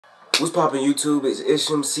What's poppin' YouTube? It's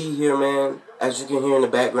HMC here, man. As you can hear in the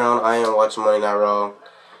background, I am watching Monday Night Raw.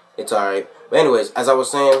 It's alright. But anyways, as I was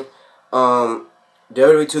saying, WWE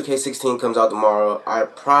 2K16 comes out tomorrow. I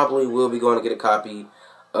probably will be going to get a copy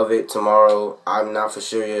of it tomorrow. I'm not for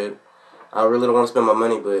sure yet. I really don't want to spend my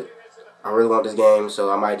money, but I really want this game, so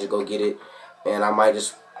I might just go get it. And I might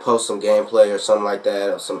just post some gameplay or something like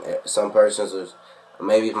that, or some persons, or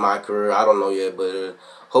maybe my career. I don't know yet, but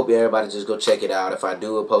hope everybody just go check it out. If I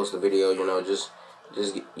do post a video, just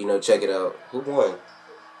check it out. Who won?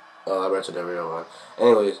 I rented the real one.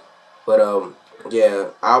 Anyways, but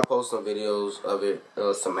yeah, I'll post some videos of it,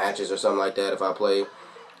 some matches or something like that if I play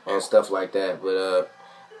and stuff like that. But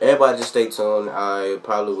everybody just stay tuned. I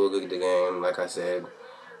probably will get the game, like I said.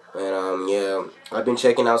 And yeah, I've been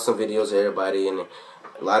checking out some videos of everybody, and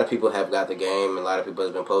a lot of people have got the game, and a lot of people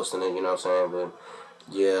have been posting it, you know what I'm saying? But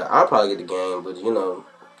yeah, I'll probably get the game, but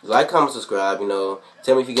like, comment, subscribe,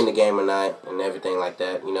 tell me if you're getting the game or not, and everything like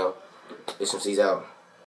that, HMC's out.